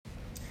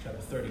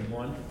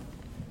31.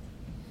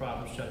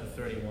 Proverbs chapter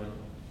 31.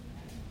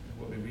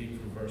 We'll be reading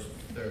from verse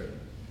 30.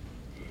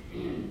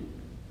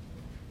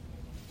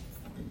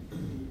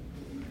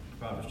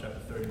 Proverbs chapter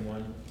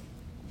 31.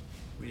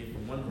 Reading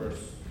from one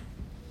verse,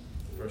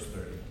 verse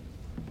 30.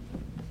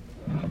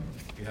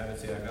 If you have it,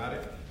 say, I got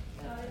it.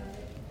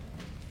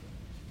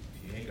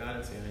 If you ain't got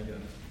it, say, I ain't got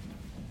it.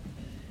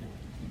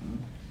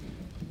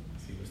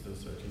 See, we're still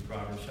searching.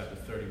 Proverbs chapter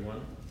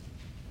 31.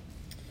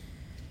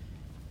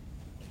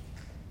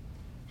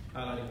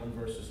 Highlighting one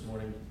verse this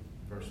morning,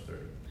 verse 30.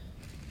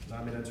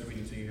 Allow me then to read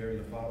it to you here in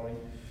the following.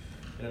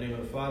 In the name of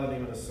the Father, in the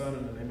name of the Son,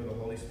 and in the name of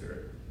the Holy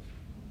Spirit.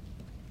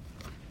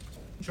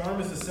 Charm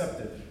is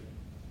deceptive,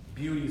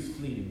 beauty is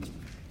fleeting,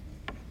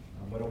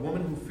 but a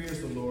woman who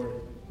fears the Lord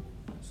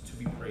is to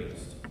be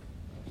praised.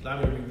 Allow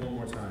me to read one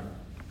more time.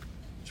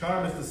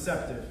 Charm is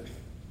deceptive,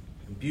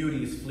 and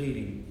beauty is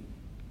fleeting,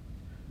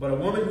 but a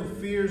woman who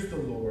fears the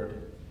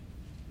Lord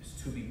is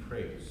to be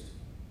praised.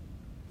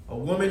 A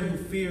woman who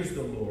fears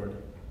the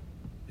Lord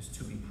is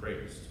to be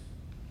praised.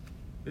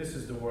 This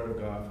is the word of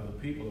God for the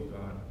people of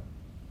God.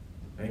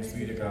 Thanks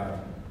be to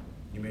God.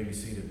 You may be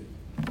seated.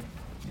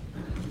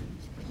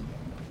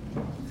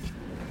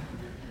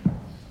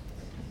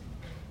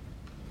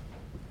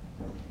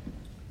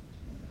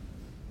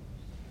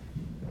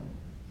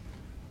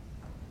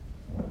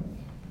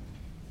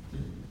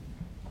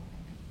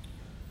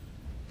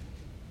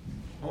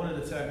 I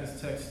wanted to tag this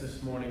text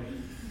this morning,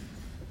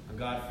 a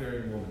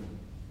God-fearing woman.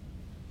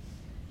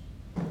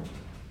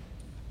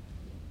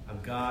 A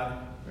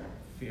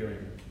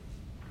God-fearing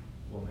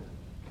woman.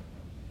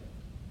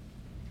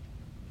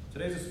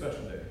 Today's a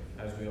special day,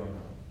 as we all know.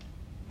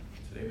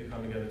 Today we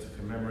come together to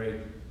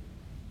commemorate,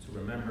 to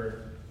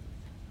remember,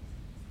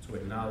 to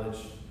acknowledge,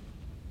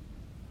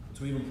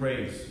 to even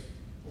praise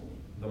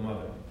the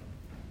mother.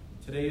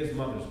 Today is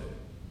Mother's Day.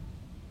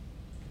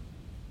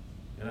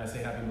 And I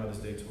say Happy Mother's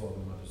Day to all the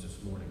mothers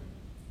this morning.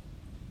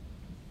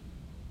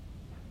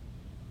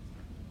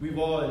 We've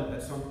all,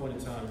 at some point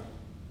in time,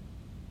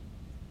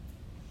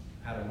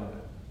 had a mother.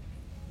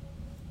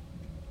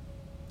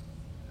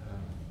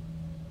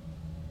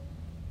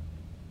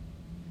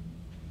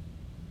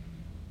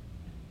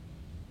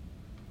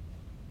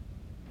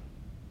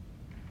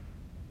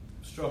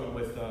 Struggled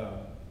with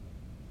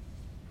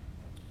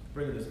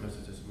bringing this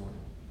message this morning.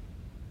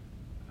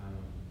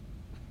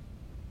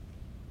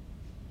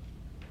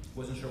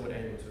 Wasn't sure what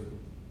angle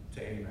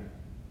to aim at.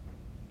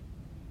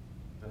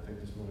 I think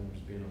this morning I'm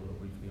just being a little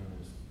briefly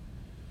honest.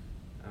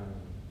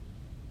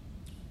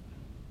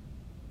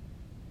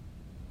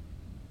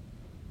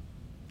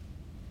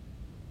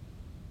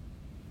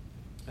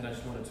 And I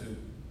just wanted to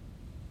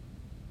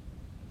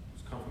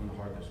just come from the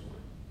heart this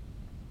morning.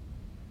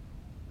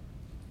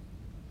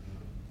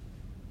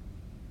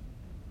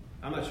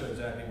 I'm not sure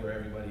exactly where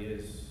everybody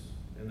is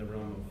in the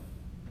realm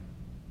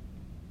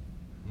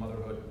of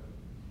motherhood.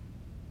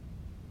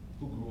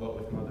 Who grew up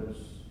with mothers,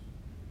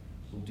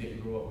 who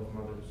didn't grow up with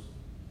mothers,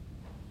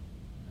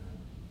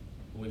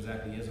 who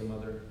exactly is a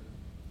mother.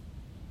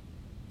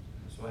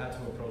 So I had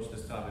to approach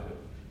this topic with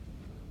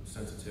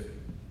sensitivity.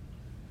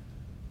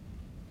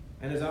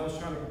 And as I was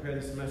trying to prepare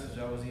this message,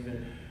 I was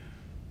even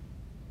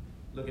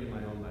looking at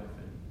my own life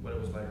and what it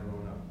was like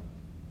growing up.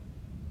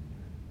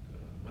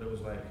 What it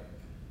was like,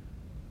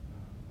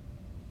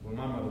 what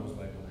my mother was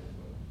like when I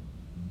grew up.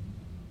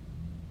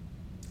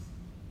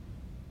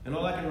 And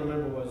all I can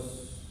remember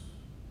was,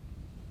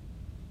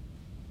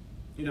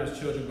 as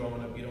children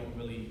growing up, you don't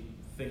really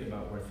think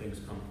about where things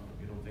come from.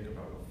 You don't think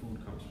about where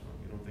food comes from.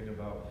 You don't think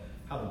about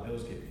how the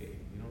bills get paid.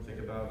 You don't think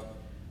about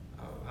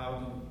how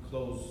do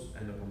clothes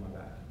end up on my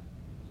back.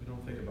 We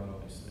don't think about all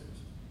these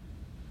things.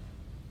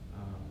 I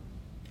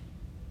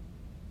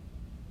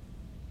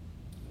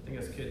think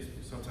as kids,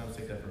 we sometimes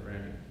take that for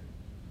granted.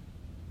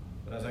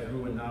 But as I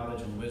grew in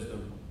knowledge and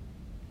wisdom,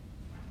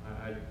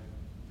 I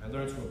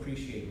learned to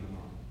appreciate my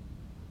mom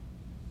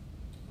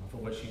for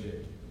what she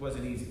did. It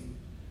wasn't easy.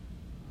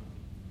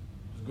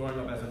 Growing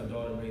up as an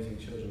adult and raising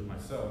children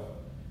myself,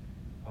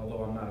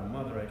 although I'm not a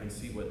mother, I can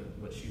see what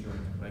she went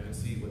through. I can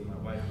see what my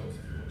wife goes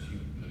through when she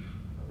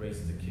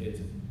raises the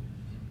kids.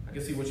 I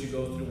can see what she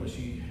goes through when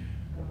she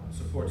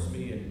supports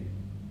me and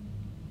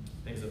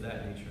things of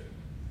that nature.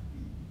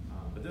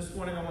 But this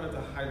morning I wanted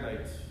to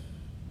highlight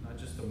not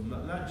just the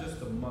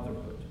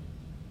motherhood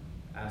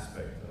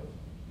aspect of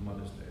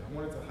Mother's Day. I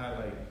wanted to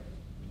highlight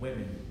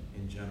women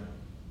in general.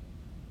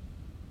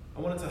 I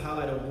wanted to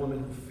highlight a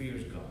woman who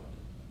fears God.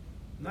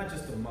 Not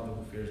just a mother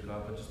who fears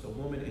God, but just a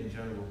woman in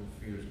general who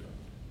fears God.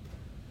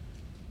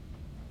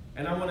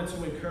 And I wanted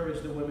to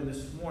encourage the women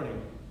this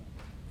morning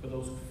for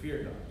those who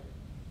fear God.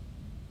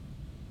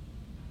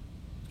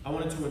 I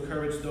wanted to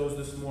encourage those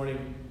this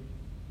morning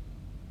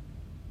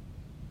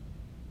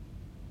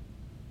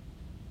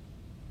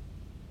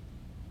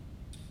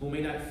who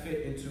may not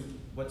fit into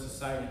what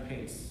society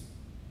paints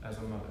as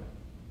a mother.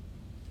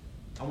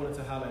 I wanted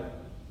to highlight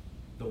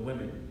the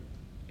women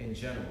in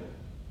general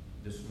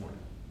this morning.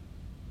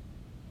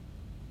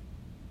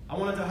 I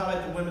wanted to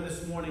highlight the women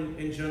this morning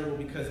in general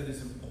because it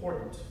is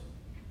important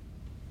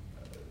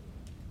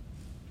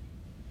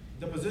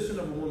the position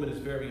of a woman is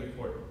very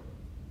important.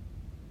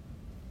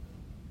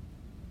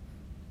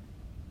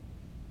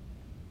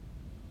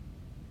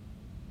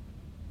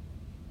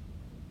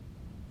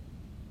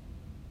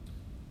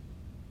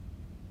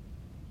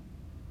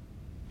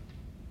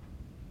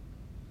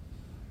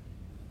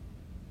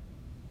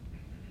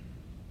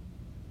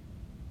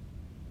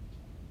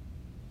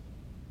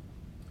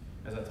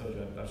 As I told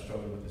you, I've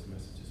struggled with this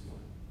message this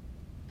morning,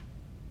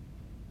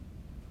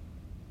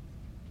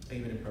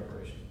 even in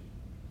preparation.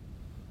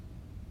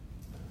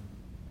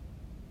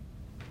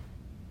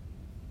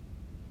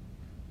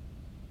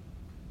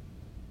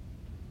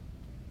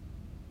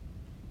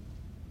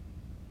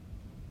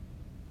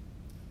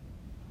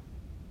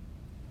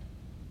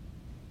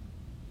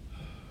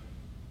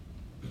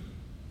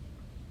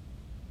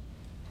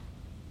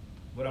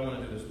 What I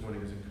want to do this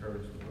morning is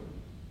encourage the women.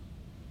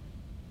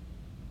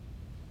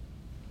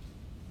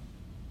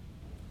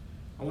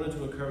 I wanted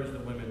to encourage the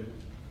women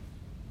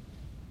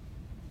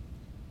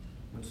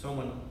when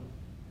someone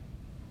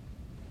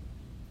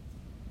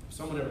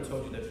ever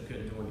told you that you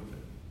couldn't do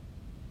anything.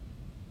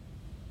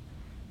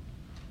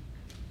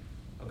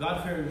 A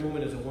God-fearing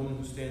woman is a woman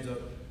who stands up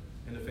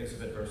in the face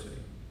of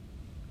adversity.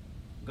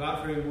 A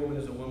God-fearing woman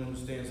is a woman who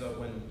stands up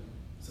when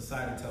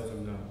society tells her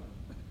no.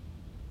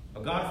 A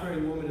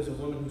God-fearing woman is a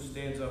woman who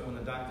stands up when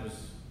the doctors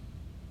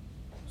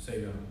say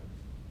no.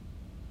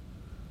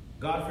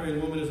 A God-fearing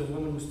woman is a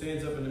woman who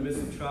stands up in the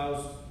midst of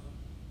trials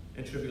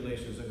and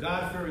tribulations. A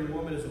God-fearing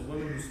woman is a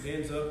woman who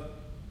stands up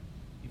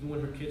even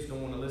when her kids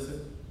don't want to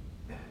listen,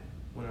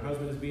 when her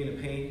husband is being in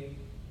pain,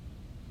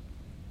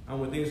 and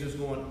when things just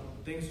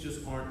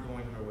aren't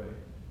going her way.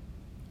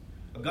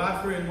 A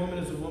God-fearing woman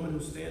is a woman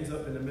who stands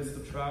up in the midst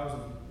of trials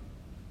and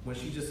when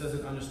she just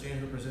doesn't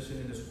understand her position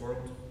in this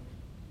world.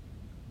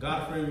 A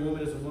God-fearing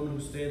woman is a woman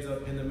who stands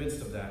up in the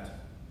midst of that.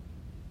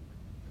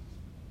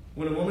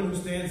 When a woman who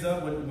stands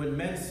up, when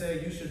men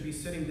say you should be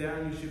sitting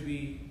down, you should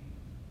be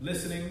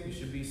listening, you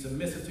should be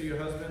submissive to your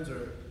husbands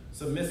or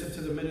submissive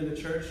to the men in the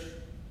church.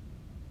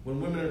 When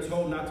women are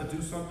told not to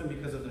do something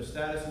because of their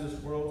status in this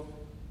world.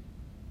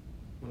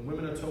 When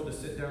women are told to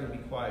sit down and be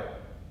quiet.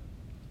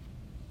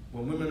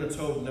 When women are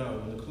told no.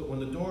 When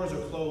the doors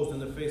are closed in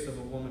the face of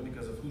a woman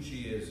because of who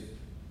she is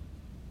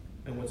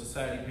and what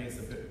society paints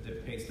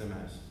them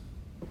as.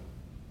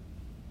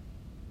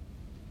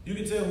 You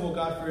can tell who a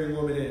God-fearing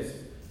woman is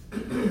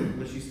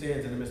when she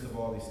stands in the midst of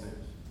all these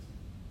things.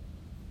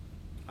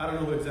 I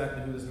don't know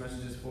exactly who this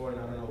message is for, and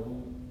I don't know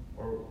who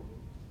or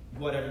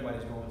what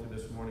everybody's going through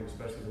this morning,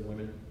 especially the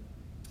women,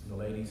 the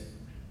ladies.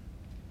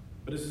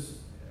 But this is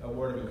a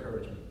word of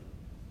encouragement.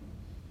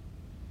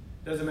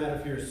 Doesn't matter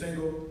if you're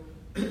single,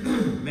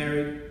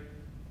 married,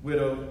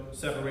 widowed,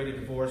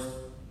 separated, divorced,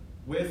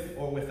 with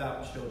or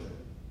without children.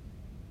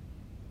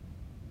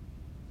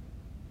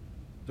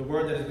 The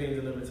word that is being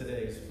delivered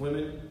today is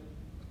women,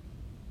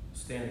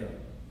 stand up.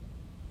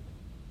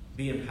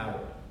 Be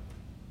empowered.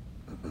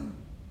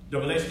 The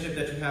relationship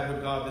that you have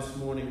with God this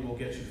morning will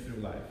get you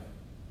through life.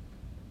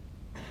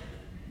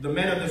 The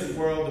men of this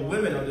world, the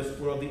women of this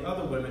world, the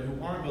other women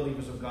who aren't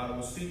believers of God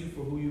will see you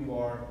for who you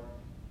are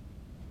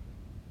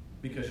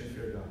because you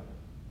fear God.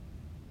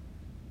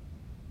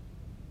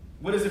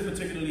 What does it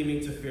particularly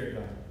mean to fear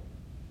God?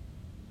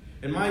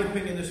 In my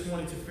opinion this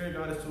morning, to fear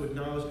God is to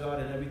acknowledge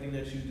God in everything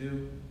that you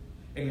do,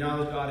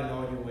 acknowledge God in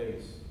all your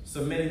ways,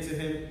 submitting to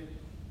Him,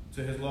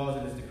 to His laws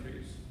and His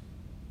decrees.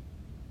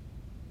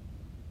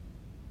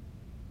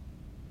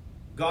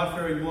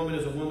 God-fearing woman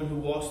is a woman who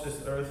walks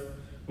this earth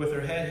with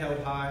her head held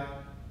high,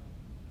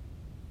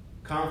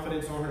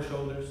 confidence on her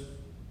shoulders,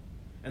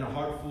 and a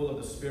heart full of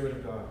the Spirit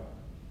of God.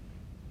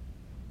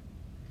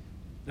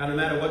 Now, no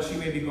matter what she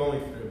may be going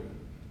through,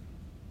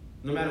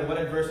 no matter what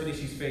adversity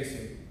she's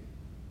facing,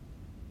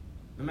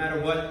 no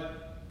matter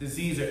what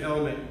disease or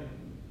ailment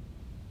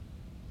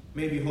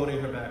may be holding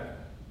her back,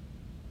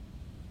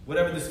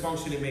 whatever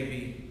dysfunction it may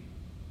be,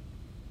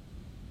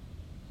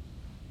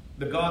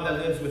 the God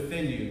that lives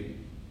within you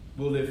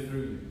will live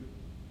through you.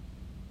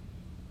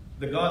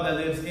 The God that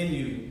lives in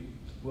you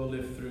will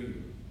live through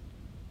you.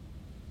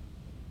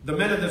 The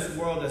men of this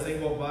world, as they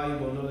walk by you,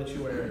 will know that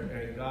you are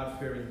a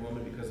God-fearing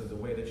woman because of the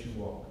way that you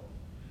walk,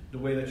 the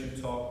way that you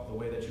talk, the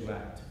way that you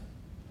act,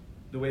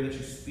 the way that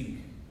you speak,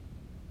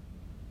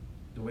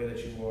 the way that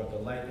you are, the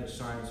light that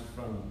shines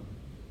from you.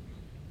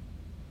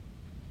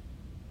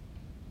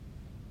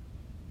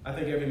 I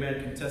think every man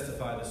can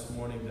testify this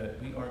morning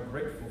that we are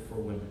grateful for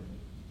women.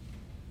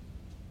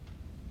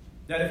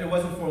 That if it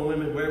wasn't for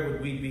women, where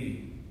would we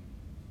be?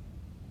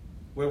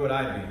 Where would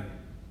I be?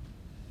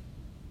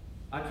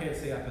 I can't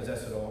say I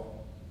possess it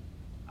all.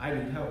 I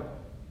need help.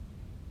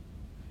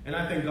 And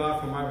I thank God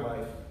for my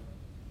wife,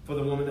 for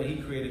the woman that He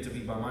created to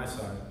be by my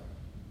side.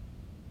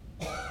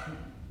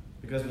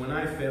 Because when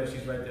I fail,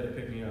 she's right there to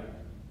pick me up.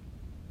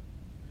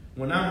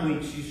 When I'm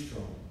weak, she's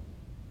strong.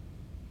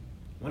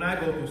 When I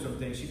go through some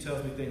things, she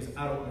tells me things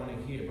I don't want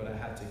to hear, but I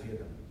have to hear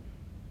them.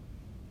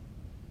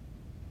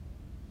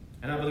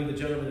 And I believe the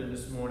gentlemen in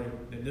this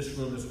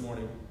room this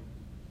morning,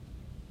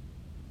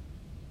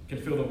 can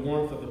feel the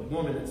warmth of the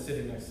woman that's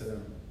sitting next to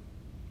them.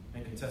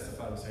 and can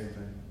testify the same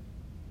thing.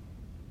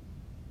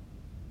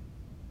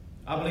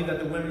 I believe that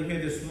the women here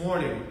this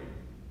morning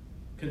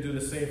can do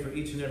the same for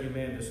each and every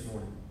man this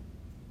morning.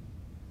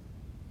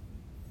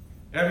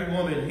 Every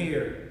woman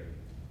here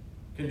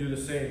can do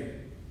the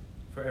same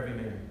for every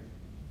man,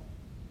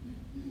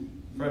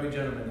 for every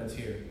gentleman that's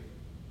here.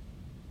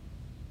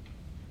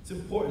 It's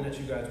important that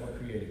you guys were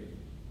created.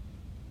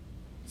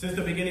 Since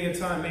the beginning of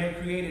time, man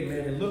created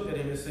man and looked at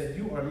him and said,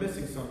 you are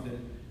missing something.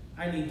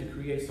 I need to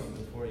create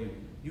something for you.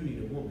 You need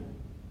a woman.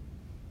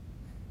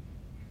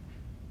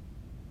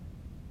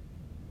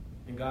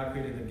 And God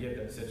created the gift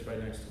that sits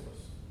right next to us.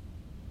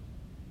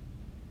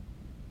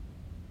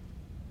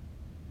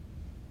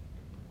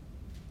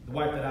 The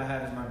wife that I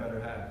have is my better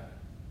half.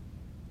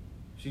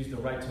 She's the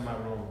right to my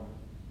wrong.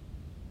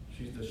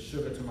 She's the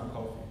sugar to my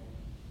coffee.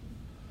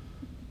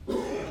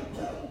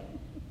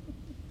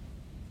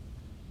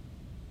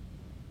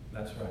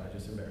 That's right, I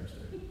just embarrassed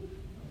her.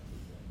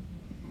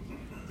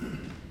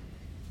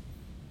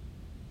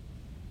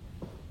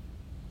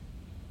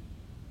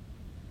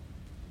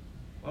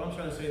 What I'm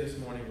trying to say this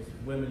morning is,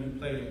 women, you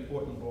play an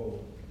important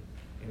role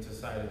in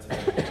society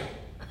today.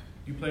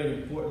 You play an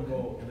important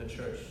role in the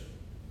church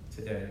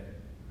today.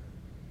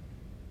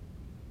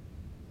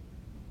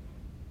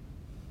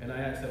 And I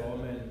ask that all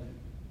men,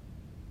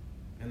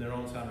 in their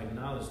own time,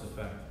 acknowledge the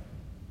fact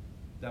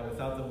that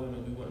without the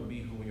women, we wouldn't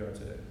be who we are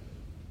today.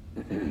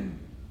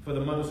 For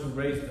the mothers who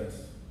raised us,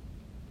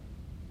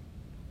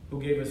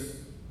 who gave us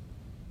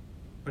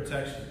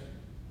protection,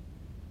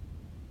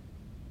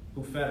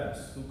 who fed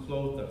us, who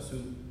clothed us,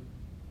 who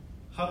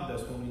hugged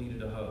us when we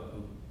needed a hug,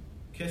 who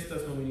kissed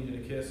us when we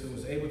needed a kiss, who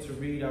was able to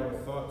read our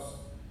thoughts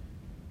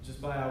just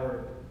by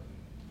our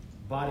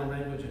body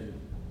language and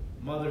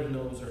mother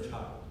knows her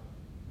child.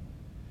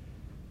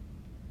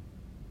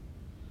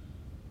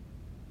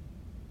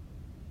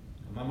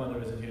 My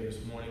mother isn't here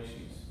this morning.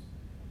 She's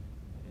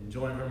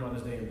enjoying her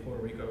Mother's Day in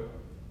Puerto Rico.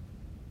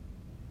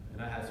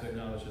 And I had to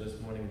acknowledge her this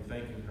morning and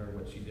thanking her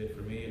what she did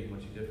for me and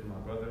what she did for my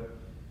brother.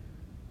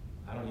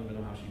 I don't even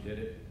know how she did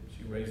it.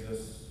 She raised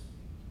us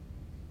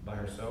by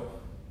herself,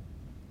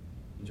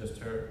 just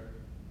her,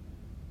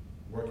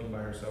 working by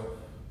herself,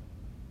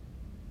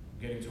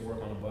 getting to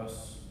work on a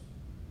bus.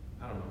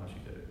 I don't know how she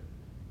did it.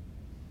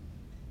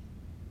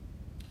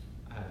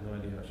 I have no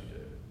idea how she did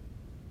it.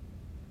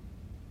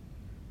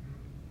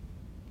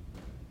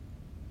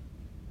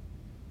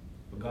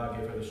 But God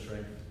gave her the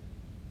strength.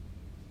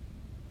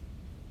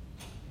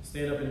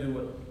 Stand up and do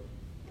what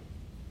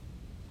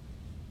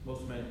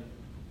most men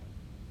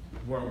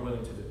weren't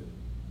willing to do.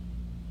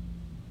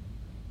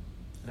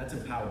 And that's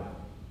empowerment.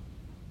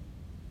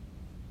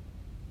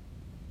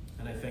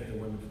 And I thank the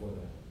women for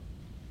that.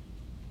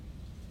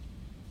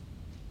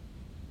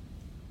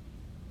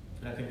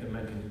 And I think the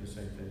men can do the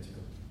same thing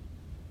too.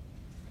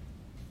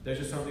 There's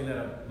just something that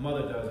a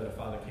mother does that a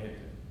father can't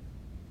do.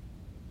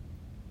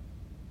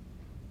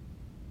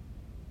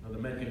 Now, the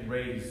man can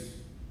raise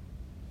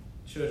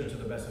children to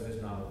the best of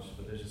his knowledge,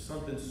 but there's just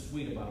something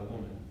sweet about a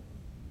woman.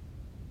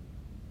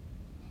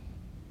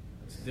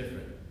 It's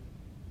different.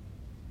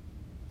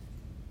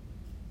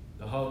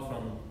 The hug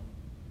from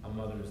a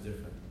mother is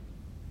different.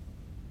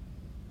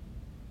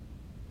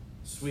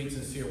 Sweet,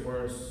 sincere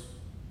words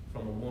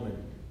from a woman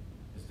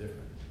is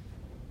different.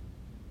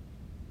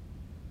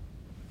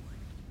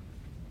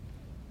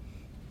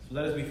 So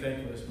let us be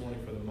thankful this morning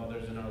for the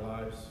mothers in our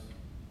lives,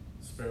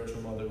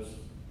 spiritual mothers,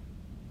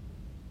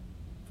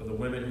 for the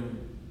women who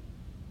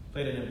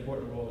played an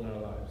important role in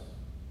our lives,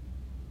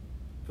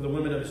 for the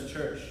women of this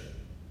church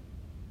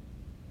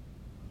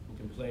who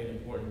can play an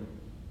important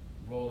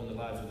role in the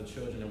lives of the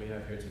children that we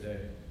have here today,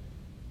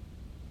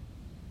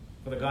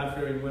 for the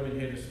God-fearing women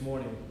here this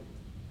morning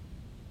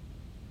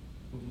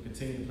who can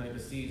continue to plant the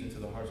seeds into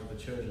the hearts of the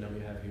children that we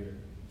have here,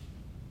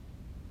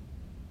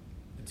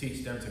 to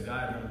teach them, to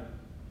guide them,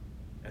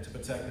 and to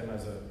protect them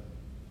as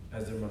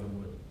their mother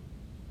would.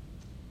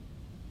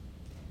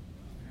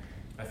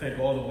 I thank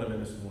all the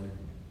women this morning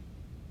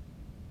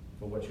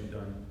for what you've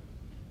done,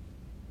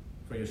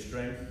 for your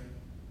strength,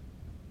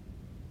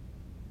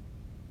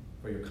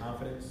 for your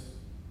confidence,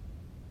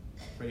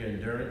 for your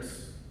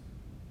endurance,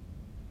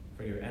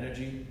 for your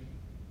energy.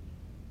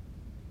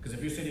 Because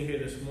if you're sitting here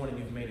this morning,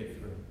 you've made it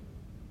through.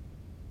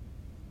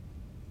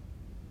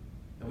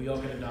 And we all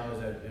can acknowledge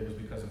that it was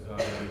because of God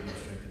that gave you the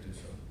strength to do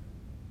so.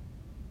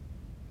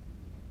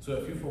 So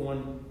if you for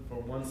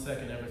one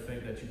second ever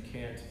think that you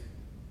can't,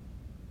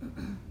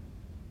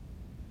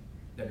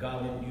 that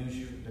God won't use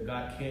you, that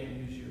God can't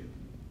use you,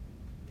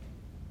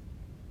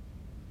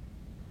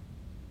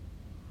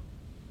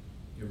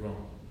 you're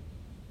wrong.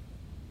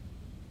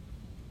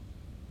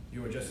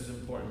 You are just as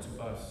important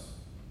to us,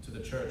 to the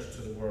church,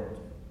 to the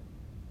world,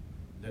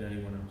 than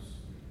anyone else.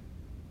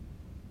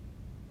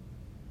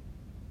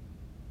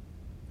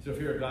 So if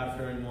you're a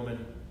God-fearing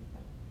woman,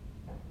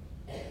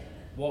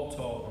 walk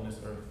tall on this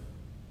earth.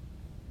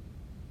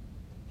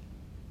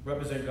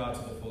 Represent God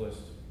to the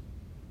fullest.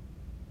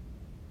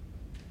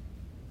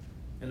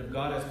 And if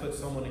God has put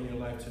someone in your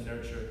life to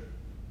nurture,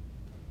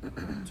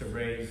 to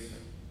raise,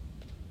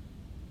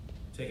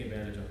 to take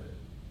advantage of it.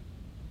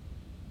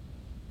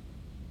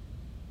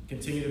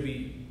 Continue to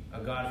be a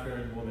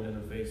God-fearing woman in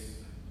the face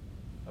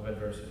of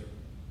adversity,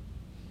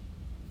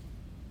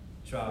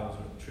 trials,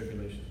 or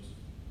tribulations.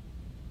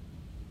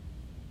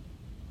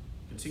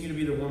 Continue to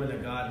be the woman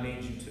that God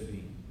made you to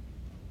be.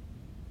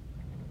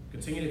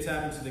 Continue to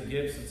tap into the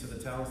gifts, into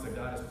the talents that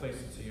God has placed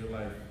into your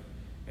life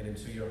and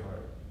into your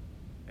heart,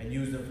 and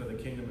use them for the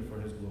kingdom and for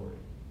His glory.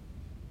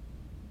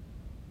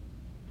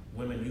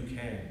 Women, you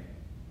can,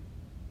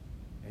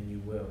 and you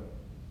will,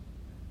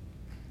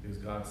 because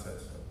God said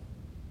so.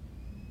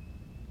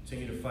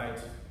 Continue to fight.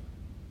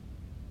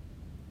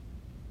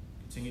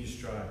 Continue to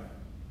strive.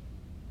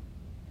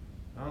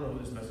 I don't know who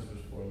this message was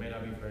for. It may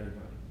not be for anybody.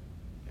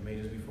 It may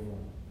just be for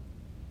one.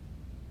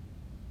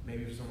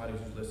 Maybe for somebody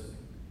who's listening.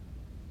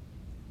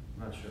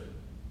 I'm not sure.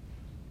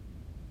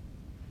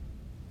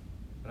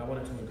 But I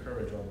wanted to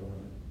encourage all the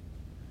women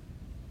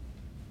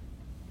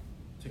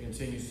to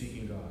continue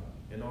seeking God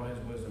in all His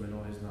wisdom and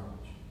all His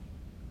knowledge.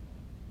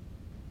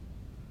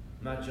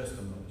 Not just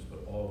the mothers,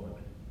 but all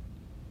women.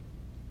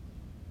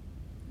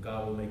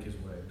 God will make His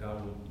way.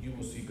 You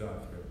will see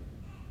God through.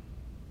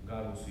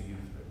 God will see you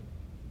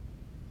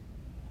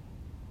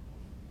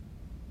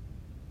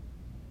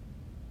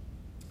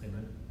through.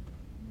 Amen.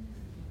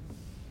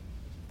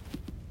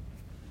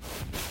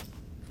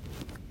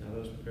 Now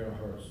let's prepare our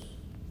hearts.